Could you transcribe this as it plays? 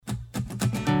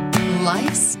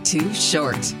Life's too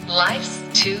short. Life's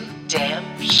too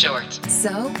damn short.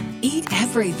 So, eat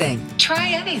everything. Try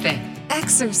anything.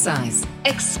 Exercise.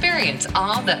 Experience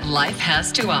all that life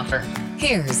has to offer.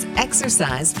 Here's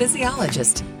exercise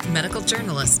physiologist, medical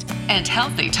journalist, and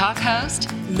healthy talk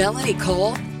host, Melanie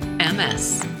Cole,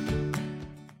 MS.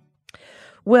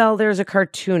 Well, there's a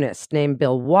cartoonist named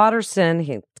Bill Watterson,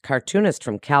 he's a cartoonist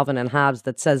from Calvin and Hobbes,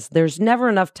 that says there's never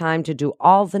enough time to do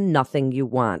all the nothing you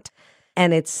want.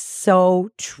 And it's so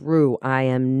true. I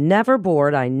am never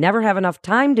bored. I never have enough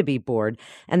time to be bored.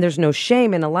 And there's no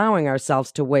shame in allowing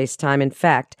ourselves to waste time. In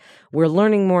fact, we're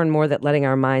learning more and more that letting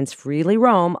our minds freely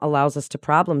roam allows us to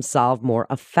problem solve more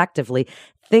effectively,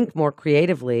 think more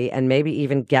creatively, and maybe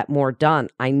even get more done.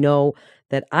 I know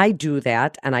that I do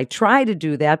that, and I try to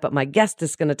do that, but my guest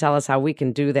is going to tell us how we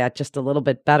can do that just a little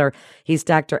bit better. He's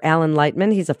Dr. Alan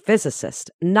Lightman. He's a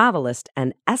physicist, novelist,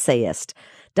 and essayist.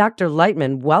 Dr.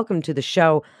 Lightman, welcome to the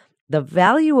show. The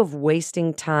value of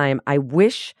wasting time. I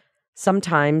wish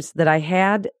sometimes that I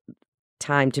had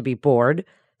time to be bored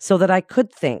so that I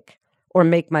could think or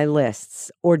make my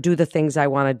lists or do the things I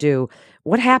want to do.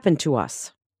 What happened to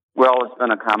us? Well, it's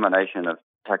been a combination of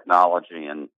technology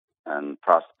and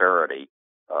prosperity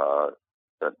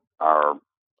that our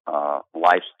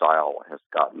lifestyle has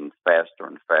gotten faster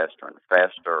and faster and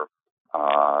faster.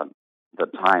 The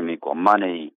time equal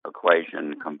money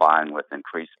equation combined with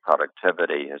increased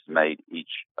productivity has made each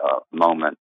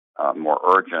moment more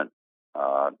urgent,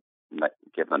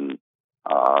 given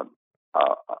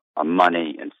a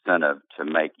money incentive to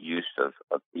make use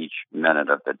of each minute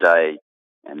of the day.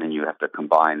 And then you have to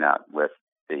combine that with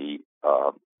the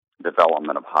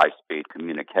development of high-speed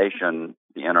communication,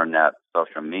 the internet,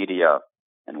 social media,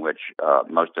 in which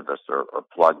most of us are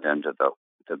plugged into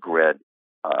the grid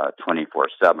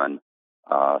 24/7.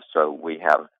 So we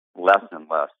have less and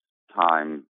less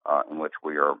time in which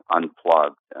we are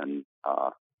unplugged and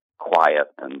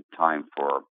quiet, and time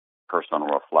for personal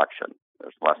reflection.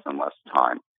 There's less and less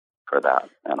time for that,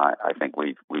 and I think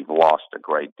we've lost a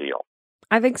great deal.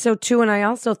 I think so too, and I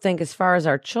also think as far as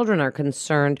our children are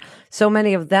concerned, so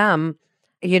many of them,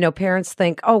 parents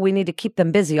think, oh, we need to keep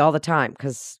them busy all the time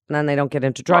because then they don't get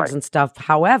into drugs and stuff.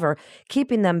 However,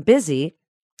 keeping them busy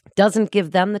doesn't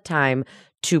give them the time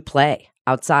to play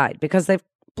outside because they're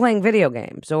playing video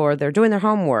games or they're doing their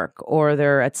homework or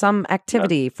they're at some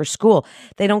activity for school.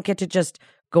 They don't get to just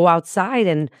go outside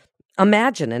and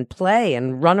imagine and play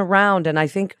and run around. And I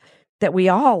think that we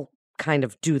all kind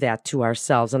of do that to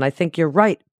ourselves. And I think you're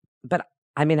right. But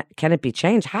I mean, can it be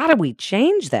changed? How do we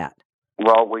change that?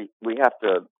 Well, we have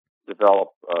to develop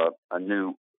a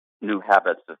new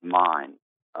habits of mind,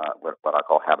 what I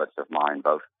call habits of mind,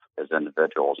 both as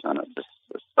individuals and as a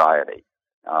society.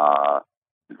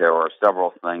 There are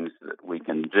several things that we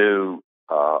can do.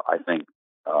 I think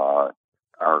are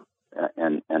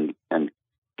in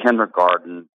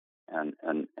kindergarten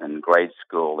and grade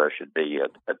school, there should be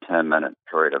a 10-minute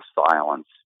period of silence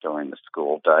during the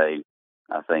school day.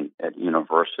 I think at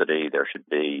university there should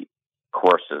be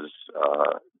courses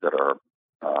that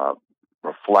are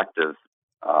reflective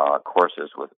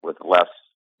courses with less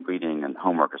reading and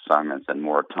homework assignments and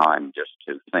more time just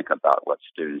to think about what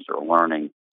students are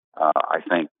learning. I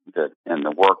think that in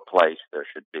the workplace there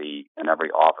should be, in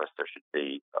every office, there should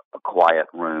be a quiet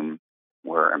room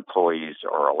where employees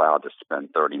are allowed to spend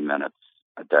 30 minutes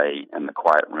a day in the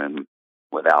quiet room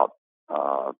without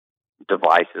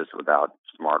devices, without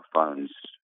smartphones,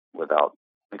 without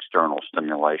external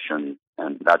stimulation.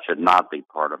 And that should not be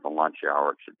part of the lunch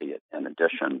hour. It should be in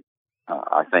addition.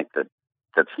 I think that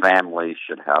families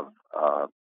should have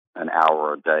an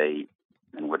hour a day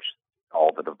in which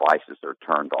all the devices are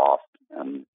turned off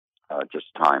and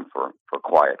just time for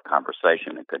quiet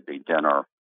conversation. It could be dinner.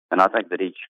 And I think that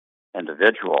each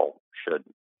individual should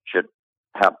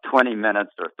have 20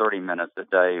 minutes or 30 minutes a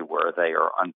day where they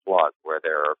are unplugged, where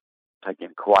they're taking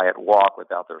a quiet walk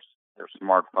without their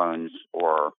smartphones,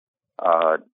 or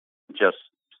just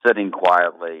sitting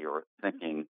quietly or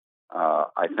thinking.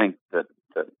 I think that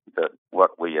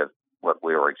what we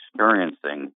are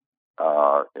experiencing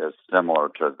is similar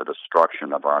to the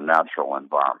destruction of our natural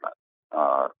environment,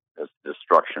 is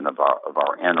destruction of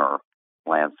our inner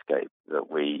landscape, that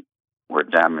we're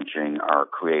damaging our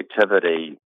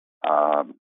creativity.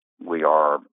 We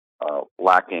are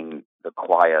lacking the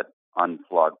quiet,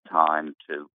 unplugged time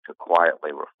to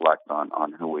quietly reflect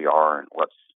on who we are and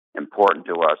what's important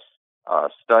to us.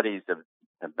 Studies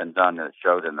have been done that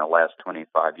showed in the last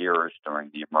 25 years,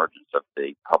 during the emergence of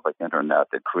the public internet,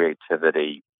 that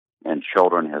creativity in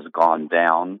children has gone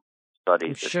down.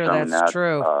 Studies have shown that's that.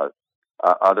 True.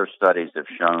 Other studies have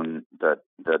shown that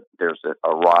there's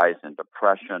a rise in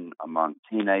depression among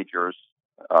teenagers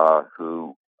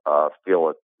who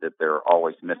feel that they're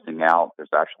always missing out. There's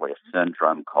actually a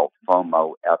syndrome called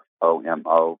FOMO,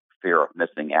 FOMO, fear of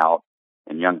missing out,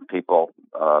 in young people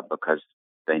because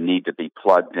they need to be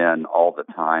plugged in all the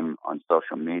time on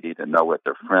social media to know what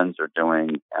their friends are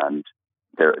doing, and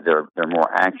they're more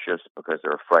anxious because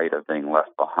they're afraid of being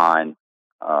left behind.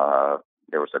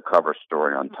 There was a cover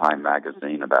story on Time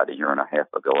magazine about a year and a half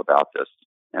ago about this.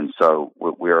 And so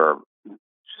we're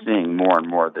seeing more and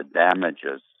more the damage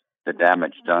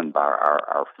done by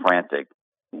our frantic,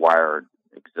 wired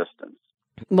existence.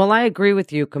 Well, I agree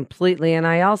with you completely. And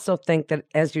I also think that,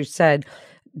 as you said,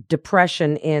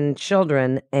 depression in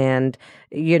children and,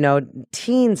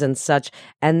 teens and such,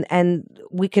 and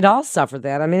we could all suffer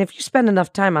that. I mean, if you spend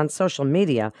enough time on social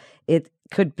media, it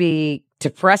could be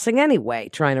depressing anyway,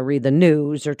 trying to read the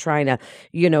news or trying to,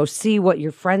 see what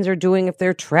your friends are doing if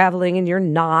they're traveling and you're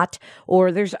not,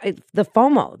 or there's the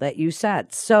FOMO that you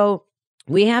said. So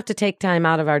we have to take time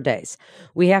out of our days.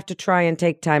 We have to try and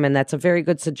take time. And that's a very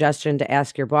good suggestion to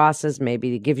ask your bosses, maybe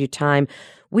to give you time.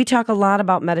 We talk a lot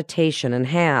about meditation and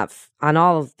have on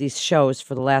all of these shows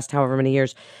for the last however many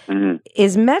years. Mm-hmm.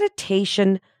 Is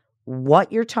meditation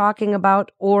what you're talking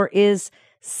about, or is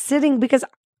sitting? Because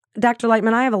Dr.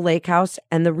 Lightman, I have a lake house,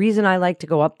 and the reason I like to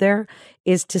go up there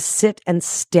is to sit and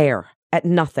stare at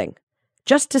nothing.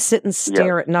 Just to sit and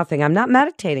stare at nothing. I'm not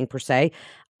meditating per se.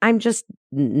 I'm just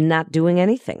not doing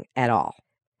anything at all.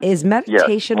 Is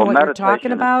meditation what you're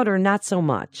talking about, or not so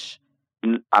much?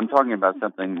 I'm talking about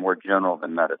something more general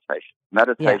than meditation.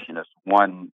 Meditation is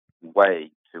one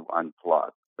way to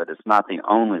unplug, but it's not the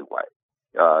only way.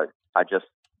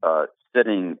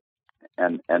 Sitting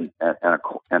and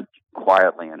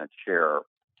quietly in a chair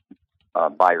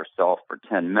by yourself for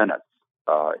 10 minutes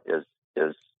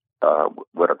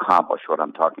would accomplish what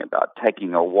I'm talking about.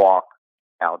 Taking a walk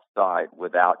outside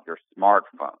without your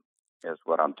smartphone is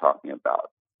what I'm talking about,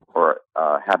 or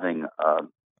having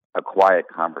a quiet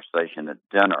conversation at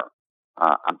dinner.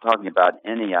 I'm talking about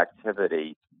any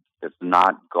activity that's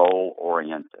not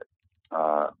goal-oriented,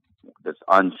 that's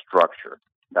unstructured.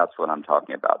 That's what I'm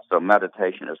talking about. So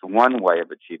meditation is one way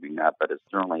of achieving that, but it's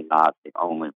certainly not the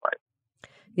only way.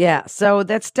 Yeah, so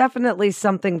that's definitely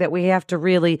something that we have to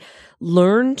really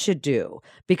learn to do,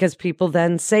 because people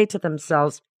then say to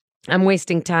themselves, I'm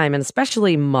wasting time, and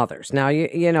especially mothers. Now,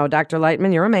 you know, Dr.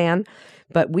 Lightman, you're a man,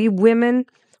 but we women,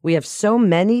 we have so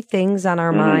many things on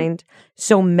our mind,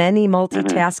 so many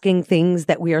multitasking things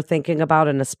that we are thinking about,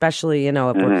 and especially, if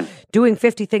we're doing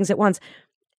 50 things at once.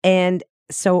 And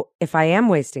so if I am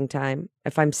wasting time,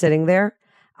 if I'm sitting there,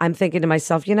 I'm thinking to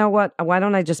myself, you know what? Why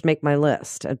don't I just make my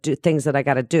list of things that I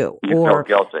got to do? You feel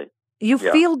guilty. You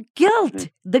feel guilt.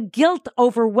 The guilt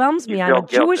overwhelms me. I'm a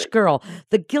Jewish girl.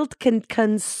 The guilt can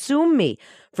consume me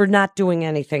for not doing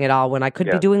anything at all when I could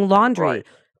be doing laundry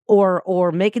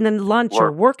or making them lunch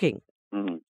or working.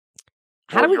 Mm-hmm.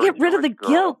 How do we get rid of the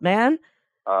guilt, man?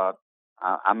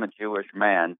 I'm a Jewish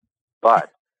man,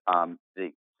 but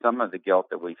some of the guilt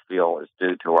that we feel is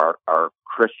due to our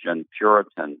Christian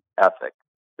Puritan ethic.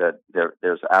 That there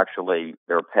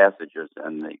are passages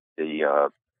in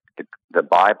the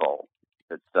Bible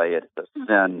that say it's a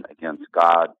sin against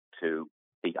God to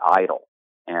be idle.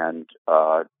 And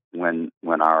when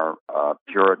our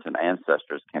Puritan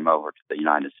ancestors came over to the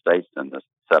United States in the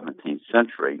 17th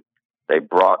century, they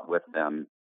brought with them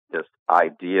this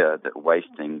idea that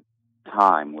wasting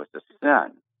time was a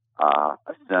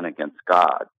sin against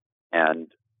God. And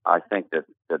I think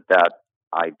that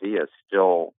idea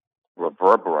still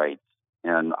reverberates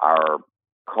in our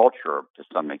culture to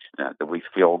some extent, that we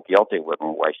feel guilty when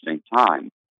we're wasting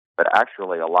time. But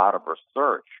actually, a lot of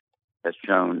research has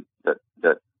shown that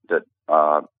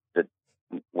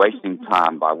wasting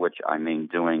time, by which I mean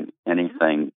doing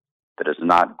anything that is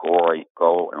not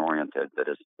goal-oriented, that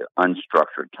is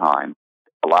unstructured time,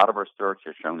 a lot of research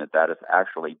has shown that is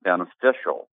actually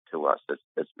beneficial to us.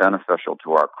 It's beneficial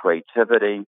to our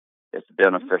creativity. It's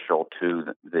beneficial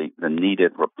to the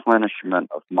needed replenishment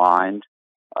of mind.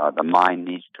 The mind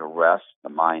needs to rest. The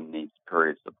mind needs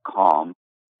periods of calm.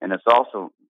 And it's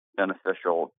also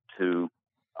beneficial to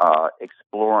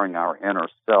exploring our inner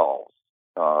selves.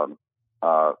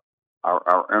 Our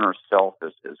inner self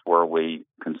is where we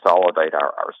consolidate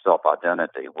our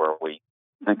self-identity, where we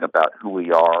think about who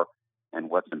we are and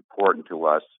what's important to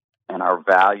us and our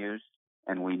values.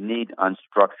 And we need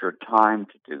unstructured time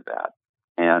to do that.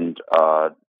 And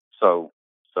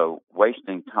so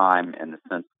wasting time in the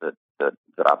sense that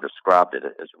I've described it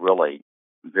is really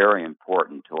very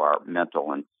important to our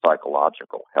mental and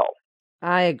psychological health.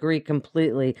 I agree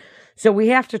completely. So we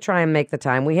have to try and make the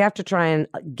time. We have to try and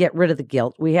get rid of the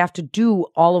guilt. We have to do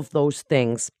all of those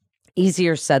things.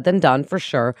 Easier said than done, for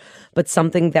sure, but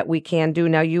something that we can do.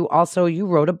 Now, you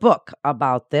wrote a book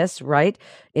about this, right?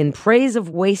 In Praise of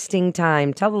Wasting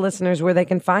Time. Tell the listeners where they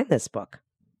can find this book.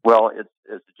 Well,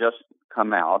 it's just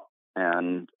come out,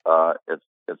 and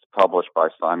it's published by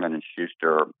Simon &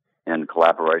 Schuster in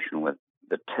collaboration with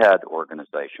the TED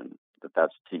organization.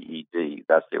 That's TED.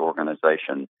 That's the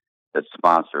organization that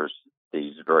sponsors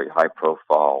these very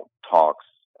high-profile talks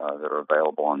that are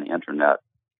available on the internet.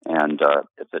 And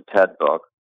it's a TED book,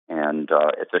 and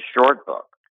it's a short book.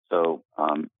 So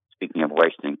speaking of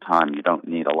wasting time, you don't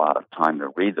need a lot of time to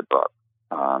read the book.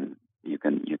 You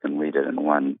can read it in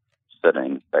one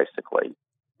sitting, basically,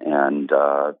 and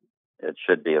it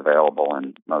should be available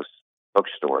in most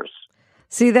bookstores.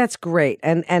 See, that's great.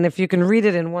 And if you can read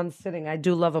it in one sitting, I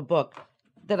do love a book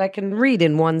that I can read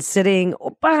in one sitting,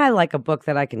 but I like a book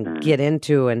that I can get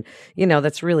into and,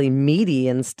 that's really meaty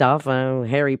and stuff.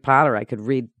 Harry Potter, I could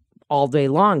read all day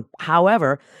long.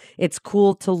 However, it's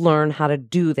cool to learn how to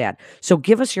do that. So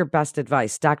give us your best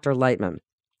advice, Dr. Lightman.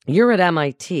 You're at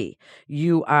MIT.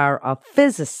 You are a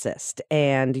physicist,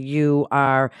 and you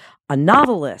are a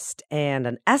novelist and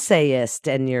an essayist,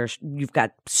 and you've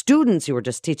got students who were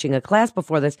just teaching a class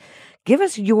before this. Give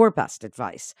us your best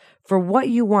advice for what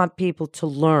you want people to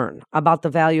learn about the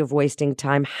value of wasting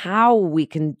time, how we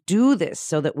can do this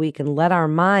so that we can let our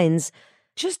minds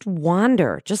just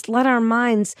wander, just let our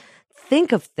minds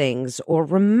think of things or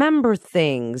remember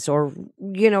things or,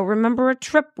 remember a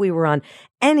trip we were on,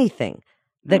 anything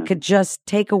that could just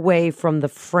take away from the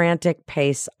frantic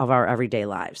pace of our everyday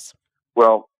lives.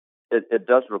 Well, it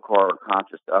does require a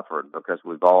conscious effort because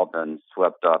we've all been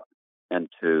swept up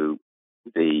into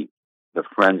the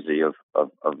frenzy of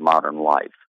modern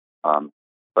life.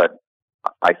 But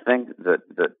I think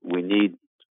that we need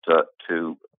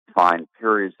to find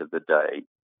periods of the day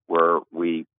where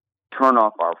we turn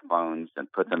off our phones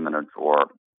and put them in a drawer,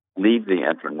 leave the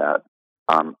internet,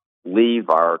 leave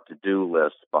our to-do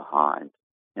list behind,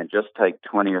 and just take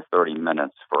 20 or 30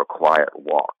 minutes for a quiet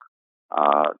walk.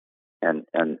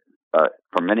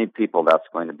 For many people, that's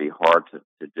going to be hard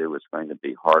to do. It's going to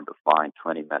be hard to find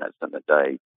 20 minutes in the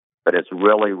day, but it's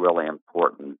really, really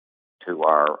important to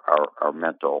our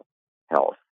mental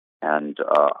health. And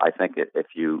I think if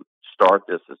you start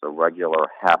this as a regular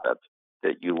habit,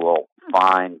 that you will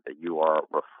find that you are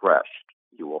refreshed.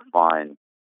 You will find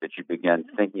that you begin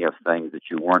thinking of things that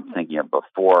you weren't thinking of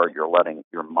before. You're letting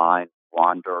your mind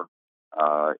wander.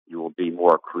 You will be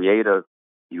more creative.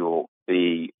 You will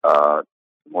be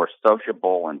more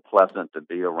sociable and pleasant to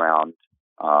be around,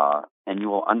 and you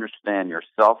will understand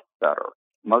yourself better.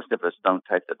 Most of us don't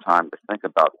take the time to think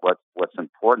about what's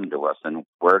important to us and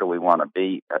where do we want to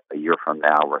be a year from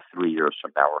now or 3 years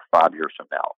from now or 5 years from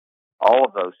now. All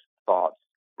of those thoughts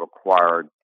require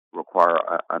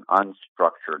an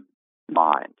unstructured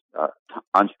mind,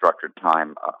 unstructured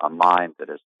time, a mind that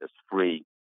is free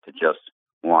to just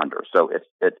wander. So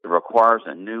it requires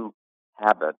a new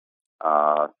habit.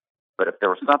 But if there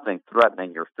was something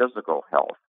threatening your physical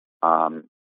health,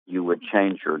 you would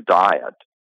change your diet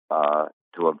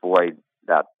to avoid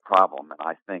that problem. And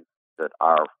I think that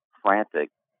our frantic,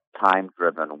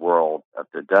 time-driven world of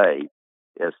today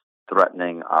is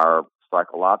threatening our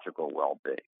psychological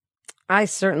well-being. I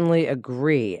certainly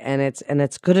agree, and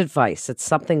it's good advice. It's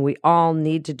something we all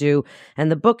need to do,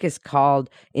 and the book is called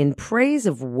In Praise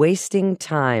of Wasting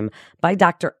Time by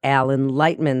Dr. Alan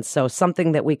Lightman. So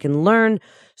something that we can learn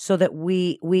so that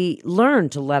we learn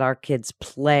to let our kids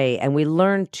play, and we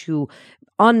learn to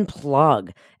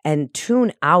unplug and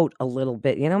tune out a little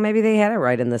bit. Maybe they had it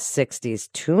right in the 60s.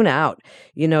 Tune out.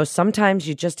 Sometimes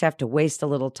you just have to waste a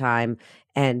little time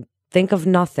and think of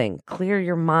nothing. Clear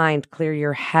your mind, clear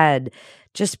your head.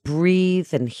 Just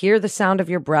breathe and hear the sound of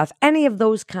your breath. Any of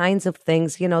those kinds of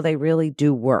things, they really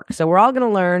do work. So we're all going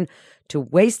to learn to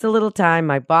waste a little time.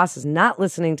 My boss is not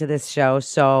listening to this show,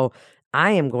 so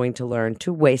I am going to learn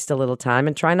to waste a little time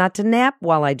and try not to nap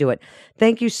while I do it.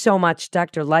 Thank you so much,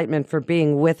 Dr. Lightman, for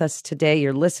being with us today.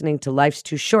 You're listening to Life's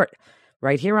Too Short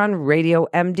right here on Radio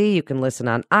MD. You can listen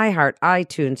on iHeart,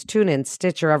 iTunes, TuneIn,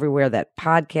 Stitcher, everywhere that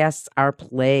podcasts are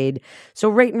played. So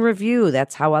rate and review.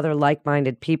 That's how other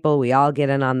like-minded people, we all get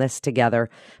in on this together.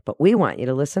 But we want you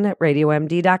to listen at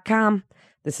RadioMD.com.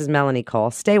 This is Melanie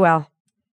Cole. Stay well.